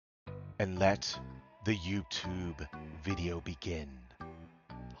and let the YouTube video begin.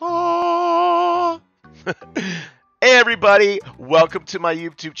 Ah! Hey everybody, welcome to my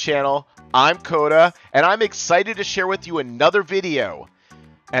YouTube channel. I'm Coda, and I'm excited to share with you another video.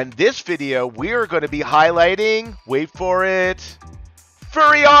 And this video, we are going to be highlighting, wait for it,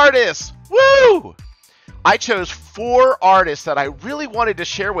 Furry Artists! Woo! I chose 4 artists that I really wanted to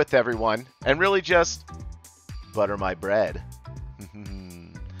share with everyone, and really just butter my bread.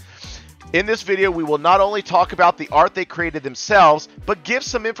 In this video, we will not only talk about the art they created themselves, but give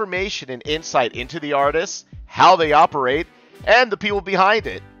some information and insight into the artists, how they operate, and the people behind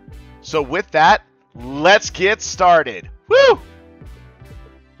it. So with that, let's get started. Woo!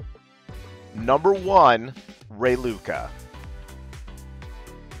 Number 1, Rayluca.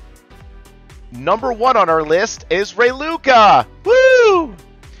 Number 1 on our list is Rayluca. Woo!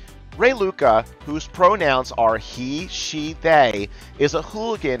 Rayluca, whose pronouns are he, she, they, is a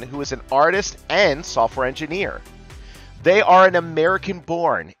hooligan who is an artist and software engineer. They are an American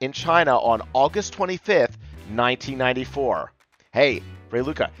born in China on August 25th, 1994. Hey,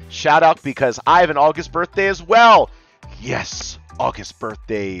 Rayluca, shout out because I have an August birthday as well. Yes, August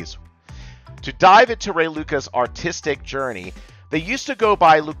birthdays. To dive into Rayluca's artistic journey, they used to go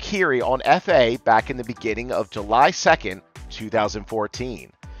by Lukiri on FA back in the beginning of July 2nd,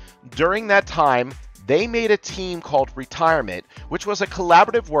 2014. During that time, they made a team called Retirement, which was a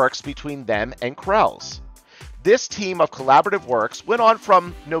collaborative works between them and Krells. This team of collaborative works went on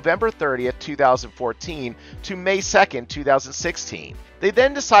from November 30th, 2014 to May 2nd, 2016. They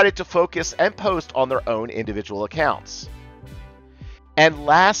then decided to focus and post on their own individual accounts. And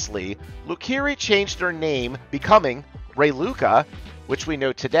lastly, Lukiri changed their name, becoming Rayluca, which we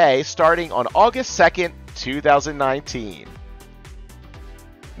know today, starting on August 2nd, 2019.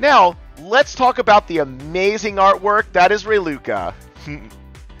 Now, let's talk about the amazing artwork that is Rayluca.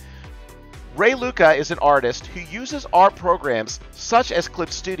 Rayluca is an artist who uses art programs such as Clip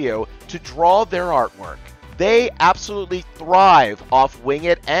Studio to draw their artwork. They absolutely thrive off wing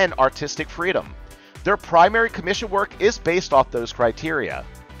it and artistic freedom. Their primary commission work is based off those criteria.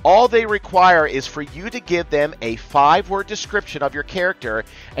 All they require is for you to give them a 5-word description of your character,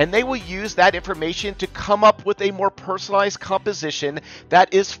 and they will use that information to come up with a more personalized composition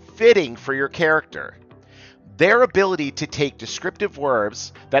that is fitting for your character. Their ability to take descriptive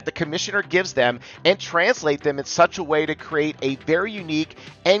words that the commissioner gives them and translate them in such a way to create a very unique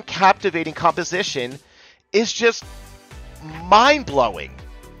and captivating composition is just mind-blowing.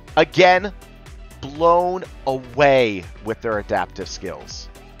 Again, blown away with their adaptive skills.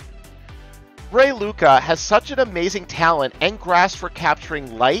 Rayluca has such an amazing talent and grasp for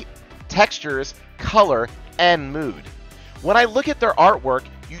capturing light, textures, color, and mood. When I look at their artwork,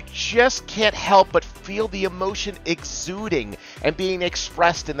 you just can't help but feel the emotion exuding and being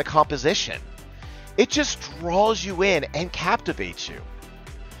expressed in the composition. It just draws you in and captivates you.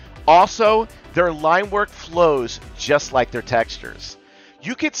 Also, their line work flows just like their textures.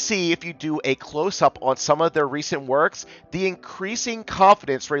 You could see if you do a close-up on some of their recent works, the increasing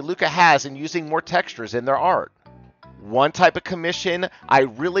confidence Rayluca has in using more textures in their art. One type of commission I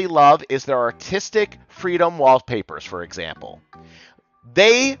really love is their artistic freedom wallpapers, for example.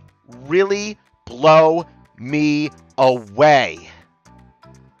 They really blow me away.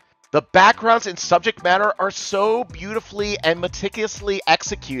 The backgrounds and subject matter are so beautifully and meticulously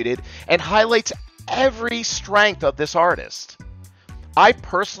executed and highlights every strength of this artist. I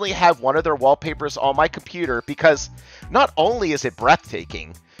personally have one of their wallpapers on my computer because not only is it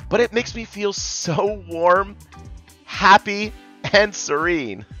breathtaking, but it makes me feel so warm, happy, and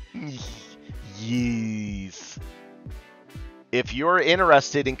serene. Yes. If you're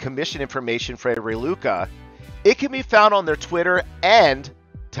interested in commission information for Rayluca, it can be found on their Twitter and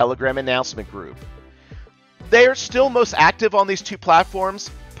Telegram announcement group. They are still most active on these 2 platforms,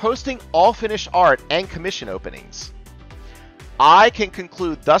 posting all finished art and commission openings. I can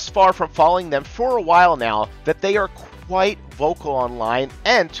conclude thus far from following them for a while now that they are quite vocal online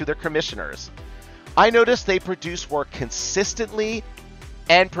and to their commissioners. I notice they produce work consistently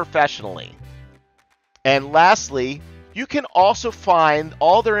and professionally. And lastly, you can also find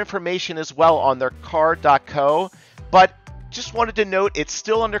all their information as well on their Cardioid, but just wanted to note it's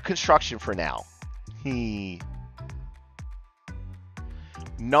still under construction for now.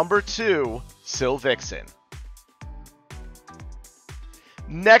 Number 2, Vixen.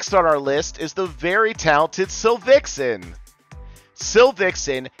 Next on our list is the very talented Vixen.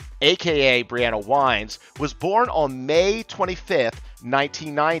 Vixen, aka Brianna Wines, was born on May 25th,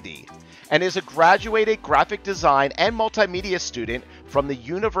 1990, and is a graduated graphic design and multimedia student from the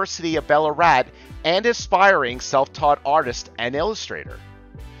University of Ballarat and aspiring self-taught artist and illustrator.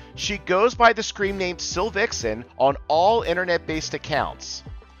 She goes by the screen name Vixen on all internet-based accounts.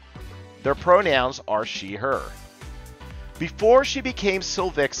 Their pronouns are she, her. Before she became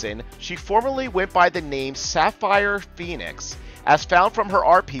Vixen, she formerly went by the name Sapphire Phoenix, as found from her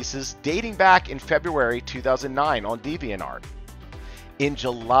art pieces dating back in February 2009 on DeviantArt. In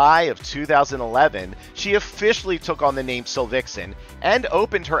July of 2011, she officially took on the name Vixen and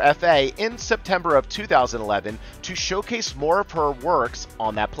opened her FA in September of 2011 to showcase more of her works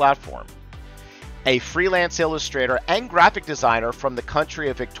on that platform. A freelance illustrator and graphic designer from the country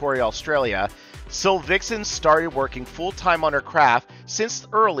of Victoria, Australia, Vixen started working full-time on her craft since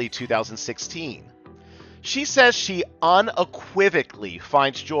early 2016. She says she unequivocally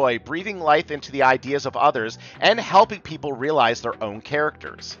finds joy breathing life into the ideas of others and helping people realize their own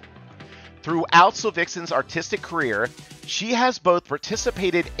characters. Throughout Vixen's artistic career, she has both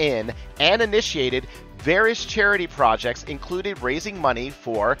participated in and initiated various charity projects, including raising money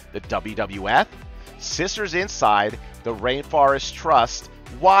for the WWF, Sisters Inside, the Rainforest Trust,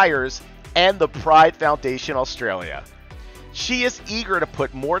 Wires, and the Pride Foundation Australia. She is eager to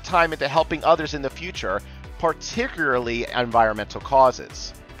put more time into helping others in the future, particularly environmental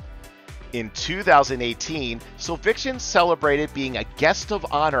causes. In 2018, Vixen celebrated being a guest of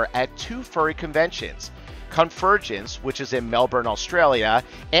honor at 2 furry conventions, Convergence, which is in Melbourne, Australia,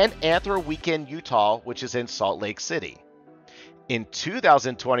 and Anthro Weekend, Utah, which is in Salt Lake City. In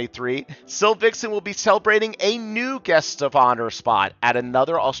 2023, Vixen will be celebrating a new guest of honor spot at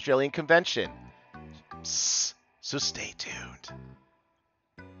another Australian convention. So stay tuned.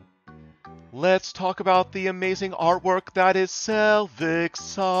 Let's talk about the amazing artwork that is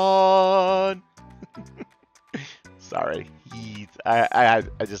Vixen. Sorry, I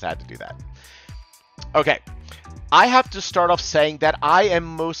just had to do that. Okay, I have to start off saying that I am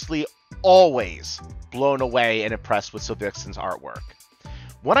mostly always blown away and impressed with Vixen's artwork.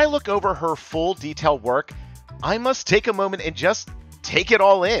 When I look over her full detailed work, I must take a moment and just take it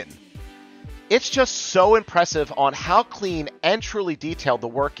all in. It's just so impressive on how clean and truly detailed the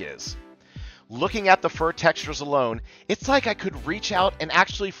work is. Looking at the fur textures alone, it's like I could reach out and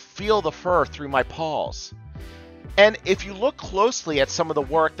actually feel the fur through my paws. And if you look closely at some of the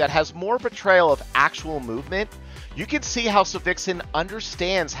work that has more portrayal of actual movement, you can see how Vixen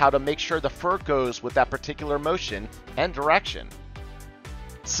understands how to make sure the fur goes with that particular motion and direction.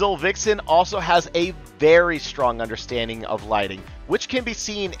 Vixen also has a very strong understanding of lighting, which can be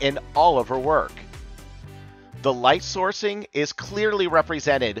seen in all of her work. The light sourcing is clearly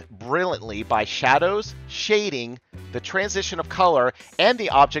represented brilliantly by shadows, shading, the transition of color, and the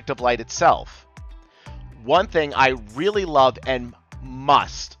object of light itself. One thing I really love and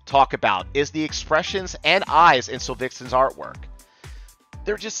must talk about is the expressions and eyes in Vixen's artwork.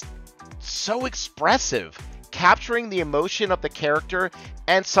 They're just so expressive, capturing the emotion of the character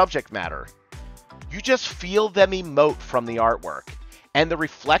and subject matter. You just feel them emote from the artwork, and the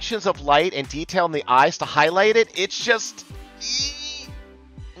reflections of light and detail in the eyes to highlight it, it's just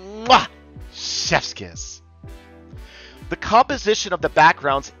mwah, chef's kiss. The composition of the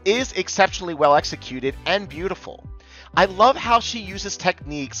backgrounds is exceptionally well executed and beautiful. I love how she uses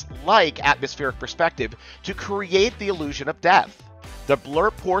techniques like atmospheric perspective to create the illusion of depth. The blur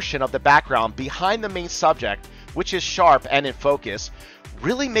portion of the background behind the main subject, which is sharp and in focus,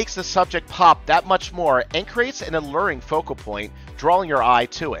 really makes the subject pop that much more and creates an alluring focal point, drawing your eye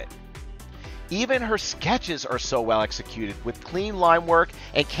to it. Even her sketches are so well executed, with clean line work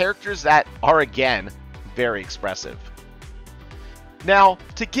and characters that are, again, very expressive. Now,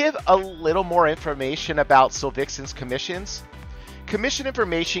 to give a little more information about Vixen's commissions, commission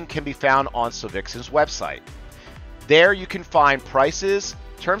information can be found on Vixen's website. There you can find prices,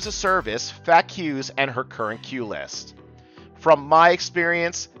 terms of service, FAQs, and her current queue list. From my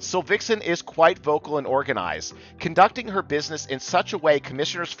experience, Vixen is quite vocal and organized, conducting her business in such a way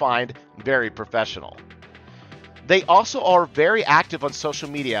commissioners find very professional. They also are very active on social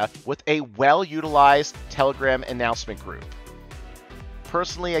media with a well-utilized Telegram announcement group.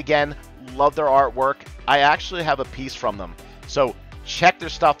 Personally, again, love their artwork. I actually have a piece from them, so check their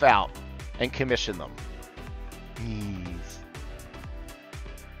stuff out and commission them. Please.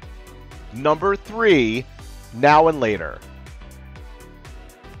 Number 3, Now and Later.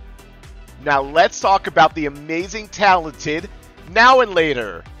 Now let's talk about the amazing, talented Now and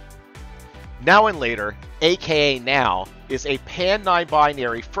Later. Now and Later, aka Now, is a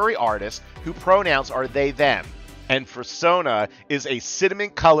pan-non-binary furry artist whose pronouns are they, them, and persona is a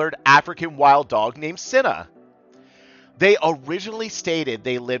cinnamon-colored African wild dog named Cinna. They originally stated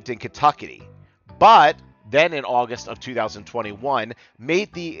they lived in Kentucky, but then in August of 2021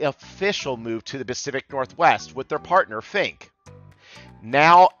 made the official move to the Pacific Northwest with their partner Fink.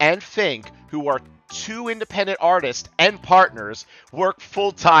 Now and Fink, who are two independent artists and partners, work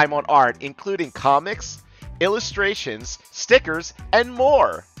full-time on art, including comics, illustrations, stickers, and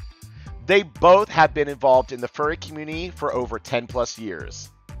more. They both have been involved in the furry community for over 10 plus years.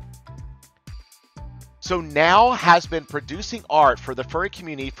 So Now has been producing art for the furry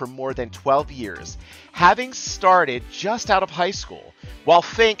community for more than 12 years, having started just out of high school, while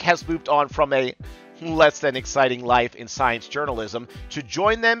Fink has moved on from a less than exciting life in science journalism to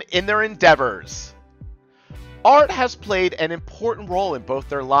join them in their endeavors. Art has played an important role in both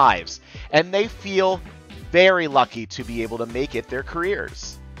their lives, and they feel very lucky to be able to make it their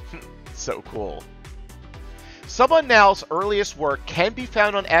careers. So cool. Some of Now's earliest work can be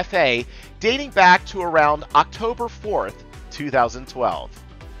found on FA, dating back to around October 4th, 2012.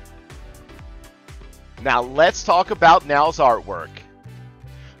 Now let's talk about Now's artwork.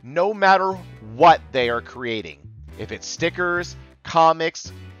 No matter what they are creating, if it's stickers,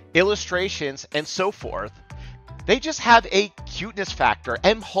 comics, illustrations, and so forth, they just have a cuteness factor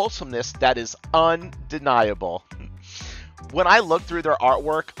and wholesomeness that is undeniable. When I look through their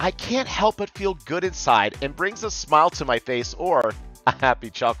artwork, I can't help but feel good inside and brings a smile to my face or a happy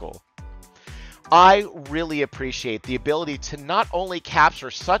chuckle. I really appreciate the ability to not only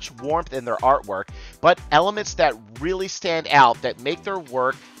capture such warmth in their artwork, but elements that really stand out that make their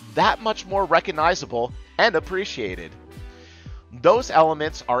work that much more recognizable and appreciated. Those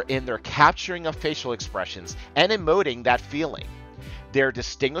elements are in their capturing of facial expressions and emoting that feeling. Their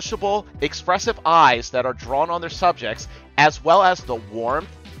distinguishable, expressive eyes that are drawn on their subjects, as well as the warmth,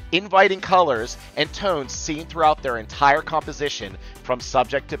 inviting colors, and tones seen throughout their entire composition from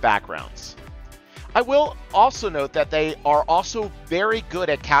subject to backgrounds. I will also note that they are also very good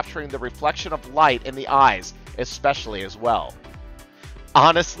at capturing the reflection of light in the eyes, especially as well.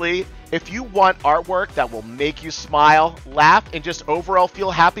 Honestly, if you want artwork that will make you smile, laugh, and just overall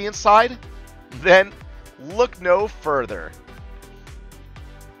feel happy inside, then look no further.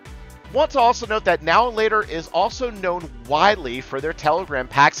 Want to also note that Now and Later is also known widely for their Telegram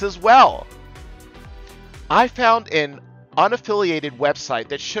packs as well. I found an unaffiliated website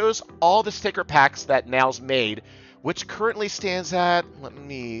that shows all the sticker packs that Now's made, which currently stands at, let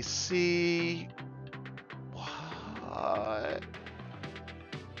me see,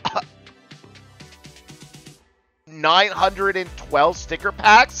 912 sticker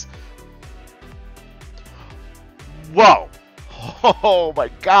packs? Whoa! Oh my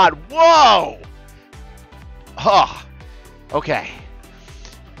god, whoa! Huh. Okay.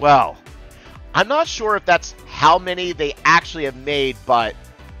 Well, I'm not sure if that's how many they actually have made, but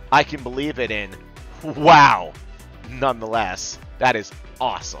I can believe it in. Wow. Nonetheless, that is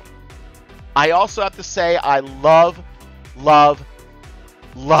awesome. I also have to say I love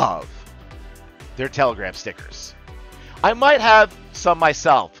their Telegram stickers. I might have some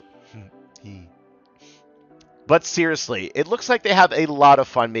myself. But seriously, it looks like they have a lot of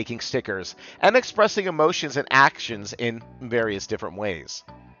fun making stickers and expressing emotions and actions in various different ways.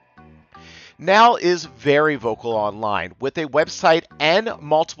 Now is very vocal online with a website and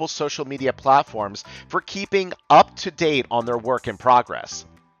multiple social media platforms for keeping up to date on their work in progress.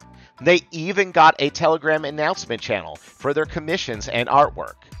 They even got a Telegram announcement channel for their commissions and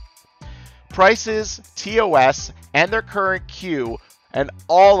artwork. Prices, TOS, and their current queue and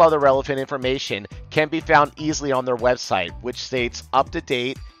all other relevant information can be found easily on their website, which states up to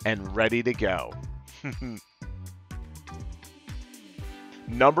date and ready to go.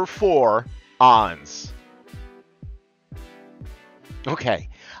 Number 4, Ons. Okay,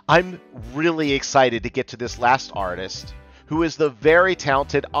 I'm really excited to get to this last artist, who is the very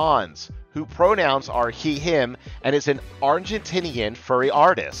talented Ons, whose pronouns are he, him, and is an Argentinian furry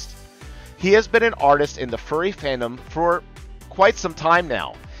artist. He has been an artist in the furry fandom for quite some time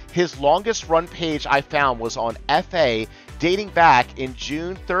now. His longest run page I found was on FA, dating back in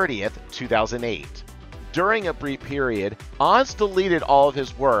June 30th, 2008. During a brief period, Ons deleted all of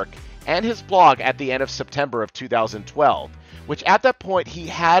his work and his blog at the end of September of 2012, which at that point he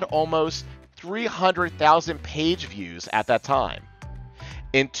had almost 300,000 page views at that time.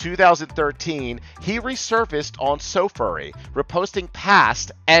 In 2013, he resurfaced on SoFurry, reposting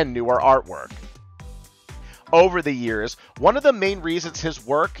past and newer artwork. Over the years, one of the main reasons his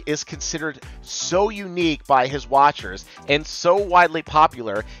work is considered so unique by his watchers and so widely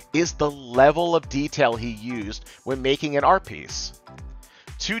popular is the level of detail he used when making an art piece.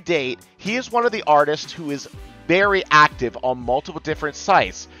 To date, he is one of the artists who is very active on multiple different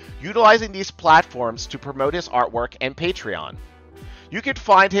sites, utilizing these platforms to promote his artwork and Patreon. You can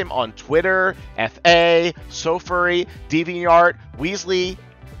find him on Twitter, FA, SoFurry, DeviantArt, Weasley,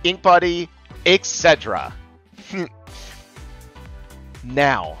 Inkbuddy, etc.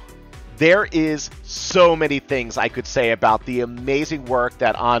 Now, there is so many things I could say about the amazing work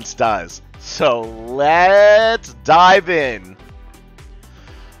that Ans does. So let's dive in.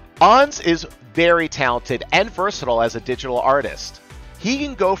 Ans is very talented and versatile as a digital artist. He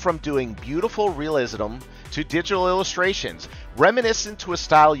can go from doing beautiful realism to digital illustrations, reminiscent to a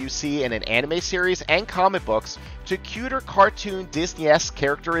style you see in an anime series and comic books, to cuter cartoon Disney-esque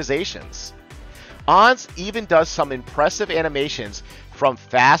characterizations. Ans even does some impressive animations, from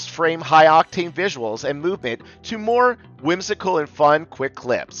fast frame high-octane visuals and movement to more whimsical and fun quick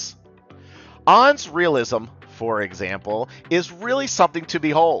clips. Ans' realism, for example, is really something to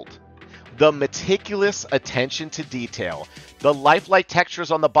behold. The meticulous attention to detail, the lifelike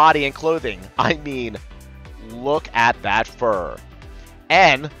textures on the body and clothing, I mean, look at that fur.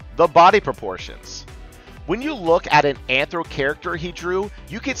 And the body proportions. When you look at an anthro character he drew,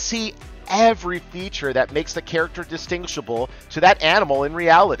 you can see every feature that makes the character distinguishable to that animal in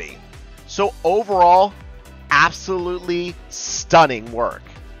reality. So overall, absolutely stunning work.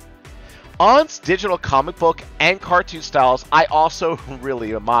 Ans' digital comic book and cartoon styles I also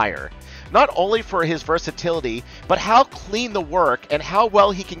really admire. Not only for his versatility, but how clean the work and how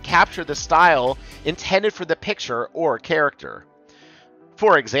well he can capture the style intended for the picture or character.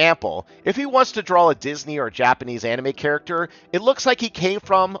 For example, if he wants to draw a Disney or Japanese anime character, it looks like he came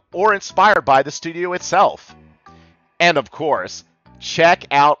from or inspired by the studio itself. And of course, check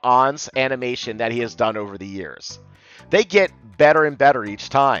out Ans' animation that he has done over the years. They get better and better each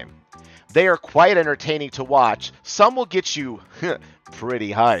time. They are quite entertaining to watch. Some will get you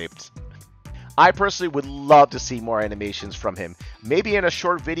pretty hyped. I personally would love to see more animations from him, maybe in a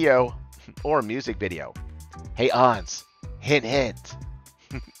short video or music video. Hey Ans, hint hint.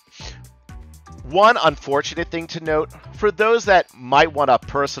 One unfortunate thing to note, for those that might want a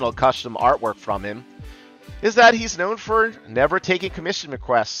personal custom artwork from him, is that he's known for never taking commission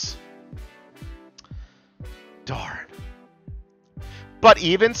requests. Darn. But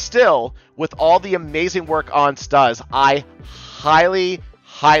even still, with all the amazing work Ans does, I highly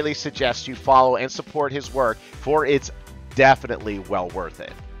suggest you follow and support his work, for it's definitely well worth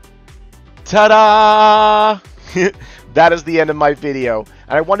it. Ta-da! That is the end of my video,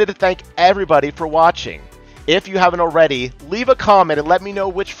 and I wanted to thank everybody for watching. If you haven't already, leave a comment and let me know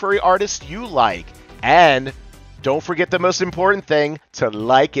which furry artist you like. And don't forget the most important thing, to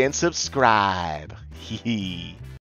like and subscribe. Hee hee.